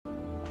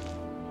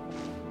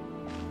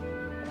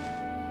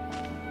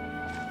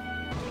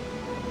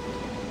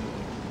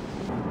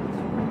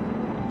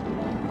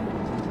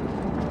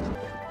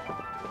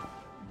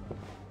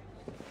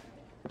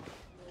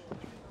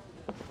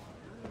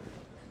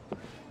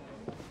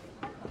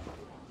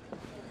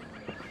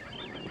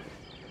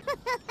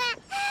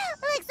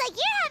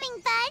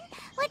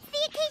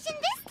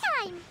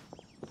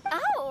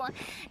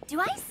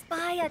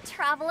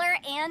traveler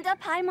and a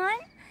Paimon.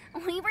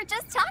 We were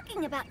just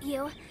talking about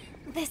you.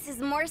 This is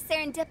more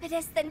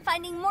serendipitous than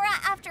finding Mora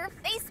after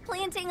face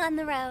planting on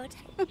the road.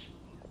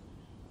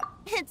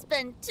 It's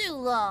been too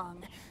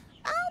long.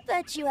 I'll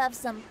bet you have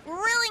some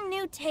thrilling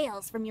new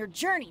tales from your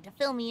journey to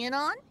fill me in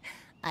on.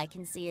 I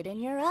can see it in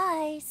your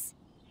eyes.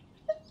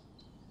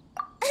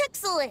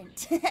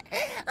 Excellent!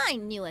 I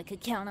knew I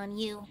could count on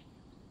you.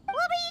 What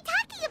were you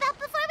talking about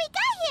before we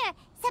got here?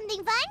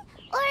 Something fun?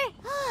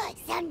 Or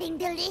something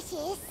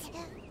delicious?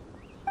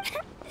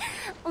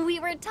 We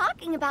were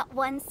talking about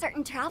one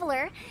certain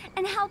traveler,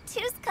 and how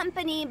two's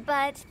company,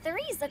 but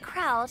three's a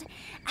crowd,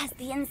 as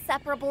the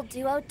inseparable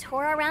duo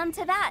tore around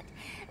Tibet,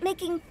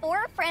 making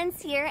 4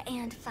 friends here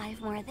and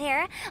 5 more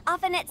there,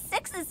 often at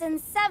 6s and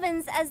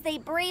 7s as they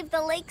brave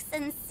the lakes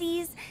and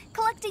seas,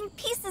 collecting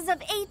pieces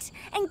of 8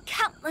 and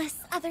countless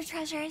other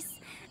treasures.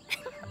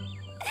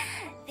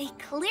 They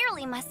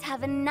clearly must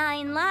have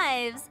 9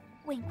 lives.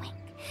 Wink, wink.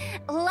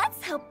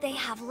 Let's hope they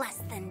have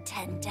less than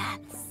 10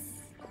 deaths.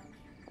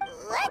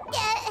 What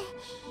the?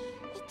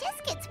 It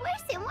just gets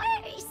worse and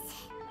worse.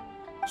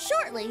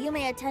 Shortly, you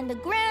may attend a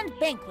grand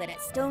banquet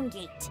at Stone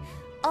Gate.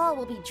 All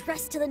will be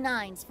dressed to the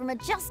nines for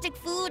majestic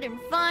food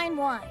and fine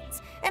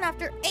wines. And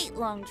after 8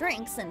 long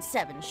drinks and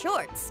 7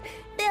 shorts,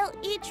 they'll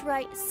each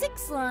write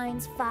 6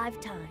 lines 5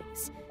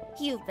 times.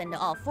 You've been to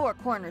all 4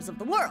 corners of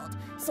the world,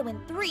 so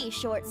in 3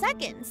 short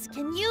seconds,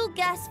 can you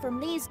guess from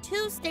these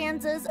 2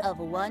 stanzas of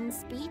 1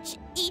 speech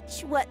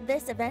each what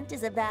this event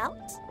is about?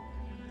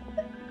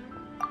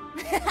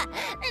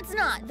 It's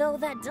not, though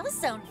that does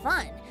sound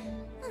fun.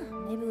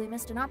 Maybe we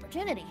missed an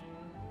opportunity.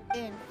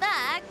 In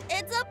fact,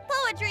 it's a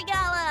poetry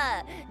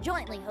gala,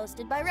 jointly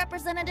hosted by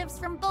representatives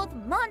from both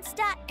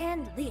Mondstadt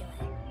and Liyue.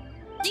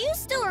 Do you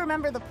still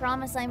remember the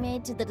promise I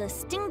made to the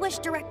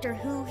distinguished Director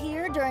Who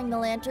here during the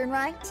Lantern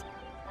Rite?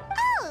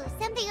 Oh,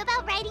 something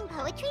about writing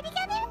poetry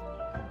together?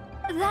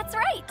 That's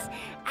right.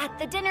 At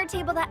the dinner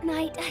table that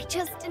night, I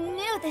just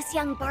knew this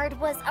young bard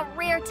was a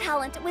rare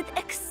talent with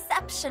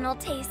exceptional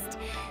taste.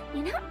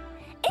 You know,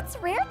 it's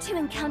rare to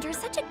encounter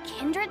such a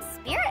kindred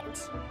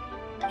spirit.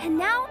 And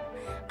now,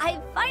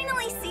 I've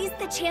finally seized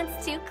the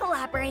chance to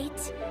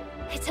collaborate.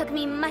 It took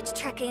me much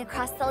trekking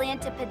across the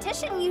land to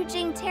petition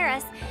Eugene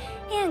Terrace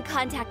and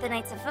contact the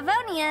Knights of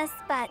Favonius,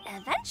 but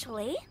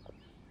eventually,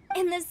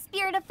 in the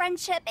spirit of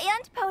friendship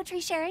and poetry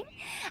sharing,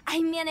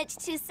 I managed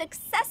to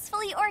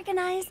successfully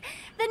organize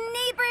the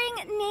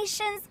neighboring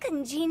nation's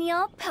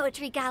congenial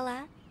poetry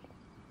gala.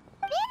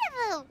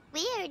 Bit of a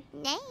weird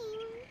name.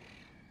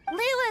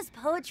 Liyue's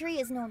poetry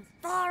is known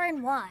far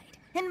and wide,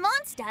 and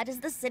Mondstadt is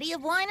the city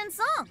of wine and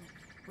song.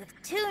 With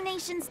 2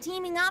 nations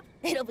teaming up,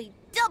 it'll be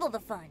double the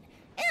fun,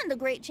 and a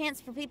great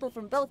chance for people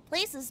from both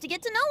places to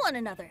get to know one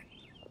another.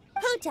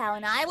 Hu Tao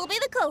and I will be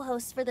the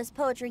co-hosts for this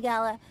poetry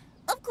gala.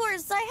 Of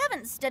course, I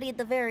haven't studied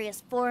the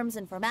various forms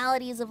and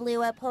formalities of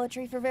Liyue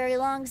poetry for very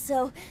long,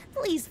 so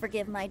please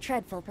forgive my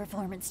dreadful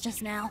performance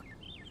just now.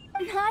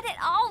 Not at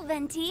all,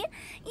 Venti.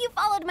 You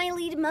followed my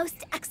lead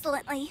most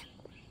excellently.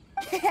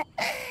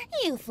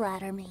 You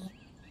flatter me.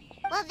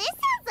 Well, this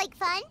sounds like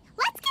fun.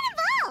 Let's get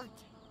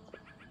involved.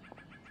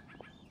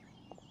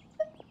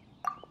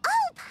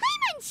 Oh,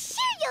 Paimon,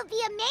 sure you'll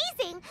be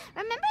amazing.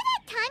 Remember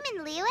that time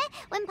in Liyue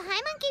when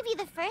Paimon gave you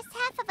the first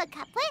half of a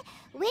couplet?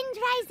 Wind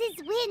rises,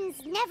 winds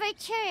never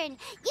churn.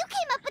 You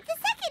came up with the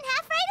second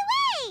half right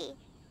away.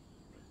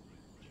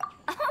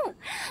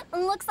 Oh,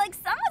 looks like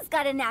someone's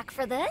got a knack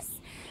for this.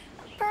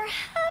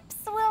 Perhaps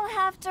we'll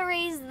have to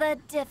raise the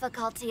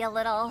difficulty a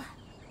little.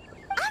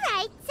 All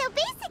right, so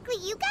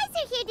basically you guys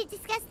are here to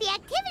discuss the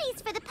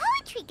activities for the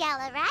poetry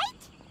gala,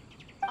 right?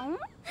 Oh,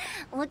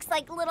 looks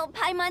like little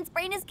Paimon's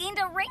brain has gained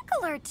a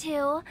wrinkle or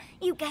 2.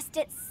 You guessed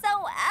it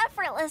so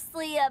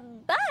effortlessly,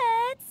 but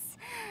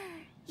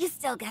you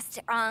still guessed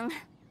it wrong.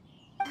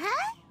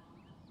 Huh?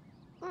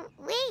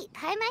 Wait,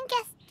 Paimon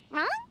guessed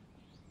wrong?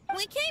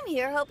 We came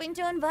here hoping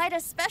to invite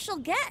a special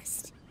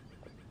guest.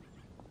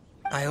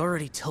 I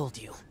already told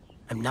you.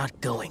 I'm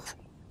not going.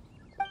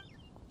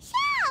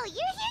 Xiao, you're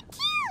here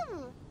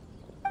too!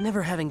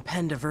 Never having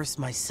penned a verse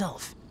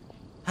myself,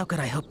 how could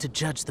I hope to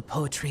judge the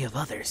poetry of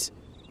others?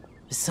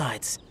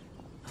 Besides,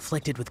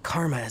 afflicted with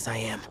karma as I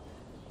am,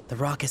 the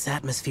raucous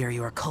atmosphere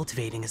you are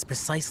cultivating is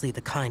precisely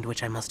the kind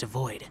which I must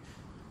avoid,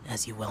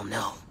 as you well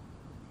know.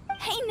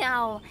 Hey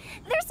now,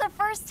 there's a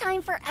first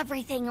time for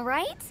everything,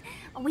 right?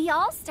 We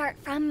all start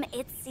from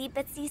itsy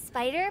bitsy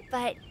spider,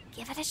 but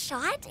give it a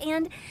shot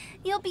and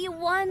you'll be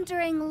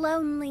wandering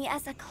lonely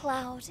as a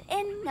cloud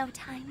in no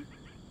time.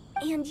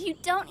 And you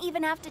don't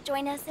even have to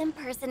join us in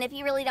person if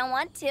you really don't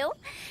want to.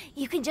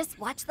 You can just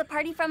watch the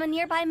party from a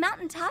nearby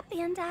mountaintop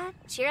and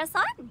cheer us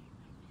on.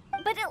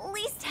 But at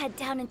least head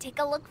down and take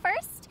a look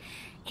first.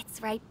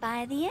 It's right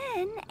by the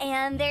inn,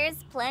 and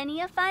there's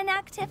plenty of fun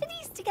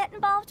activities to get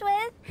involved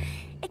with.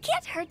 It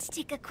can't hurt to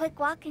take a quick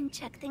walk and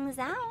check things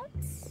out.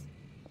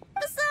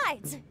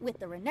 Besides, with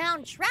the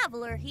renowned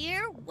traveler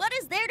here, what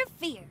is there to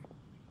fear?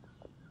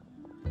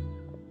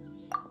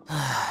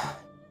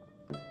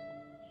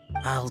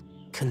 I'll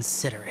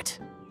consider it.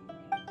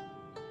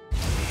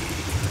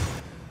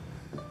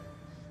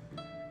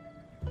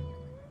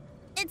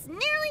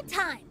 right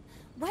time.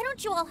 Why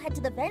don't you all head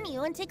to the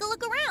venue and take a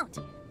look around?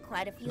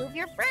 Quite a few of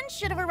your friends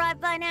should have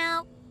arrived by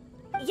now.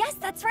 Yes,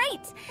 that's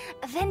right.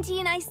 Venti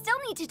and I still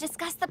need to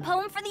discuss the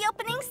poem for the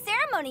opening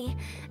ceremony.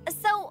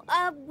 So,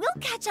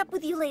 we'll catch up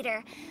with you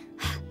later.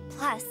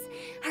 Plus,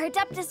 our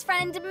Adeptus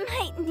friend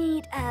might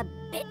need a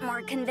bit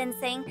more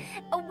convincing.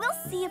 We'll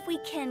see if we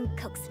can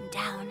coax him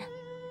down.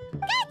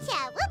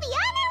 Gotcha! We'll be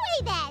on our way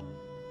then!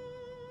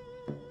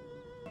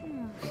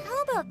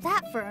 How about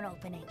that for an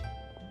opening?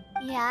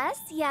 Yes,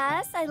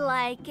 I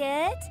like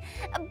it.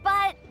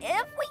 But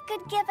if we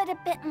could give it a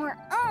bit more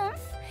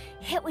oomph,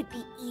 it would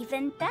be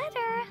even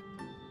better.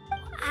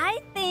 I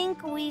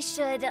think we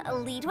should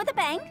lead with a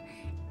bang,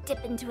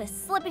 dip into a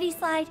slippity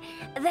slide,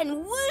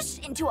 then whoosh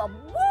into a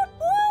whoop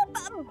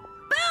whoop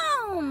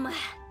boom!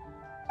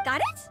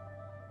 Got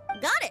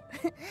it? Got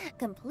it.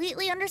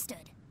 Completely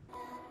understood.